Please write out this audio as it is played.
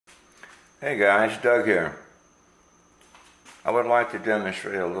Hey guys, Doug here. I would like to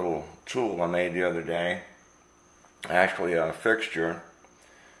demonstrate a little tool I made the other day. Actually a fixture.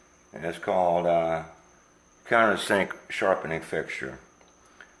 And it's called Countersink Sharpening Fixture.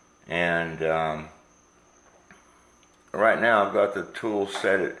 And right now I've got the tool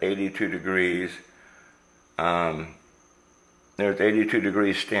set at 82 degrees. There's 82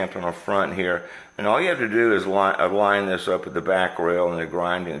 degrees stamped on the front here. And all you have to do is line this up with the back rail and the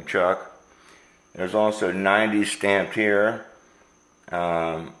grinding chuck. There's also 90 stamped here.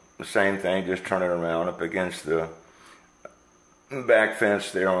 The same thing, just turn it around up against the back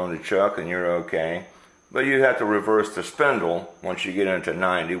fence there on the chuck and you're okay. But you have to reverse the spindle once you get into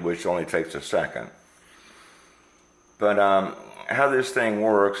 90, which only takes a second. But how this thing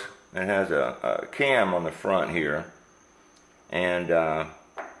works, it has a cam on the front here. And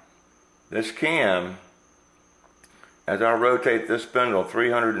this cam, as I rotate this spindle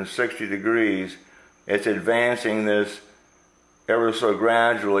 360 degrees, it's advancing this ever so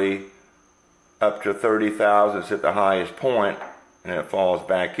gradually up to 30 thousandths at the highest point, and it falls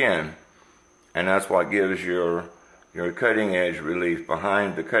back in. And that's what gives your cutting edge relief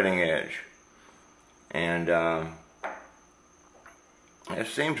behind the cutting edge. And it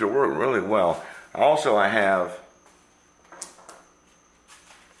seems to work really well. Also, I have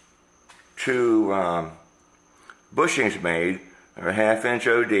two bushings made. They're a 1/2 inch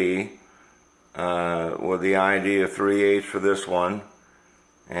OD with the ID of 3/8 for this one,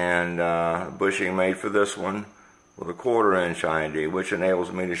 and bushing made for this one with a 1/4 inch ID, which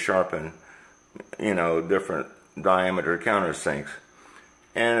enables me to sharpen, different diameter countersinks.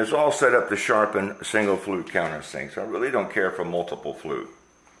 And it's all set up to sharpen single flute countersinks. I really don't care for multiple flute.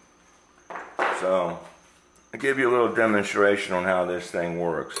 So I'll give you a little demonstration on how this thing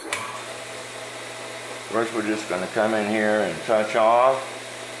works. First, we're just going to come in here and touch off.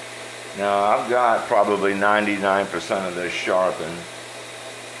 Now, I've got probably 99% of this sharpened.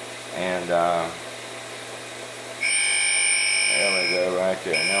 And there we go, right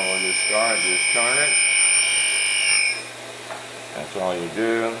there. Now we'll just start, just turn it. That's all you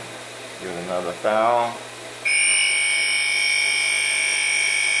do. Give it another foul.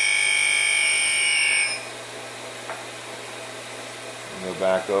 Go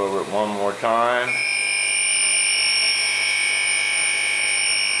back over it one more time.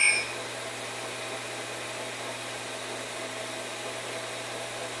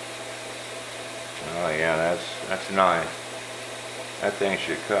 Oh yeah, that's nice. That thing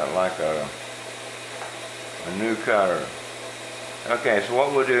should cut like a new cutter. Okay, so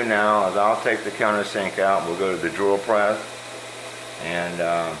what we'll do now is I'll take the countersink out. We'll go to the drill press and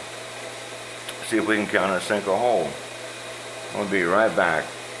see if we can countersink a hole. We'll be right back.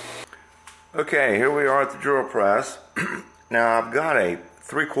 Okay, here we are at the drill press. Now I've got a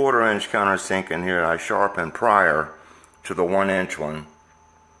 3/4 inch countersink in here I sharpened prior to the 1 inch one.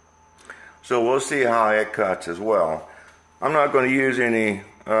 So we'll see how it cuts as well. I'm not going to use any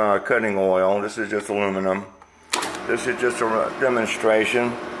cutting oil. This is just aluminum. This is just a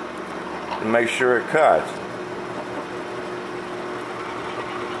demonstration to make sure it cuts.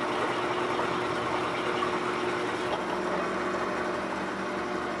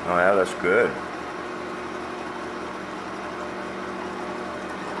 Oh yeah, that's good.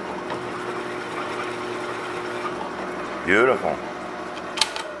 Beautiful.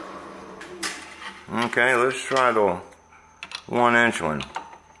 Okay, let's try the 1 inch one.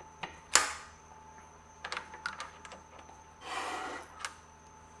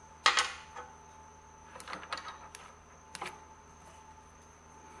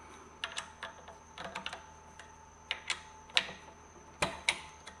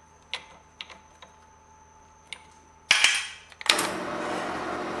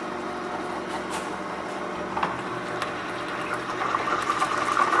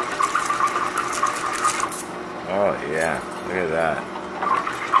 Oh yeah, look at that.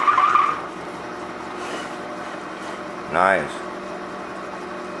 Nice.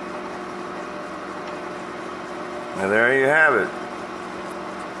 Now there you have it.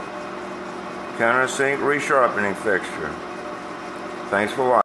 Countersink resharpening fixture. Thanks for watching.